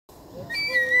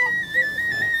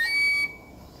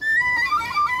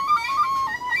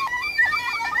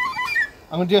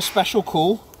going to do a special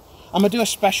call. I'm going to do a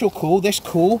special call. This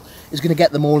call is going to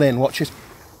get them all in. Watch this.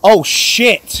 Oh,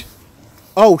 shit.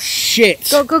 Oh, shit.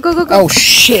 Go, go, go, go, go. Oh,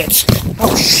 shit.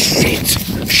 Oh, shit.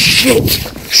 Shit.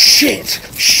 Shit.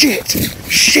 Shit.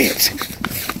 Shit.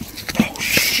 Oh,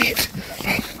 shit.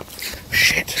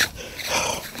 Shit.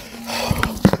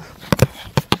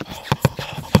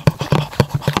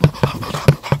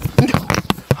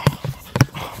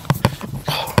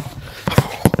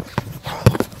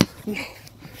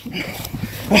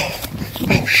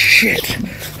 Oh, shit.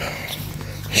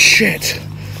 Shit.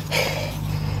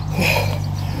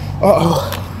 Uh-oh.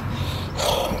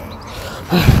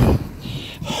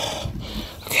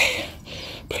 Okay,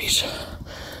 please.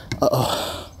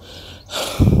 Uh-oh.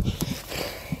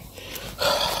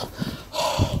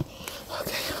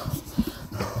 Okay.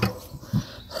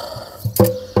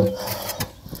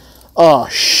 Oh,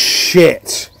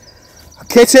 shit.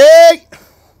 Kitty!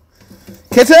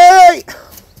 Kitty!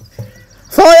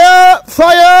 Fire!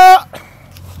 Fire!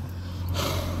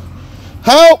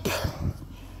 Help!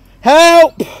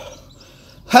 Help!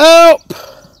 Help!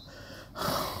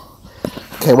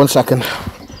 Okay, 1 second.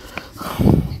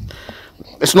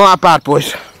 It's not that bad,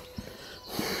 boys.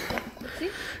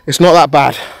 It's not that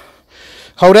bad.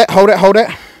 Hold it, hold it, hold it.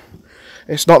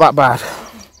 It's not that bad.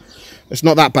 It's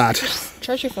not that bad.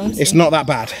 Charge your phone. It's not that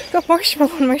bad. Got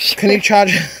marshmallow on my shirt. Can you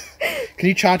charge it? Can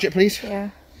you charge it, please? Yeah.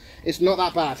 It's not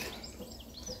that bad.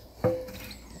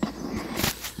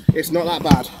 It's not that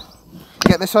bad.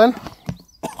 Get this on.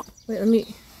 Wait, let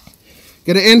me...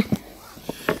 Get it in.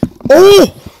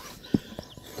 Oh!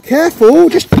 Careful,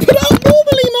 just put it out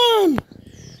normally, man!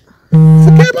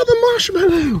 Forget about the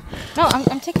marshmallow! No,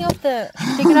 I'm taking off the...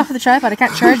 Take it off of the tripod, I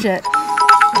can't charge it.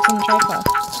 It's on the tripod.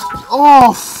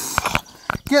 Oh,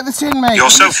 get this in, mate. You're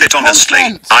so fit,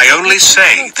 honestly. I only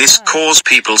say this cause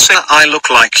people say I look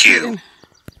like you.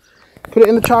 Put it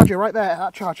in the charger, right there,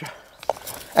 that charger.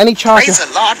 Any charger. Praise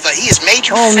the Lord, for he has made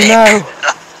you Oh, thick. no.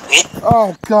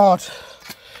 Oh, God.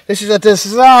 This is a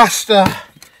disaster.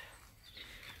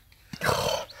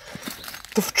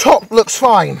 The top looks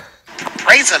fine.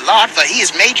 Praise the Lord, for he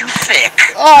has made you thick.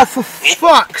 Oh, for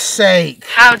fuck's sake.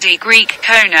 Howdy,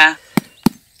 Greekgodx.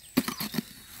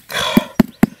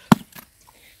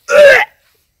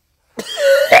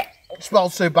 It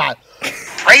smells so bad.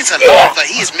 Praise the Lord, for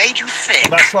he has made you thick.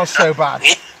 That smells so bad.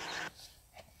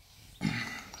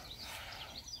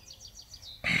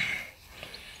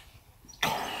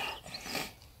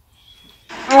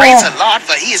 Praise the Lord,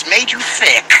 for he has made you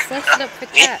thick. Slice it up for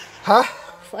cat. Huh?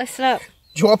 Slice it up.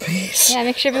 Do you want a piece? Yeah,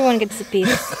 make sure everyone gets a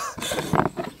piece.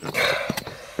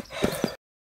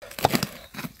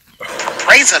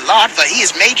 Praise the Lord, for he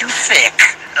has made you thick.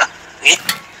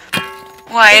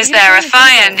 Why is there a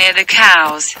fire near the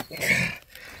cows?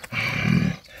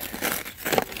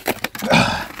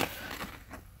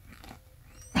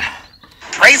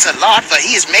 Praise the Lord, for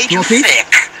he has made you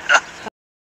thick.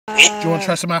 Do you want to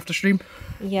try some after stream?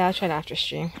 Yeah, I'll try it after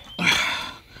stream.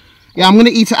 Yeah, I'm going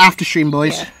to eat it after stream,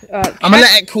 boys. Yeah. I'm going to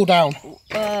let it cool down.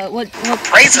 What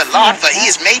Praise the Lord, for he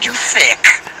has made you thick.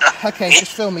 Okay,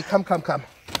 just film me. Come, come, come.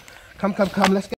 Come, come, come. Let's get...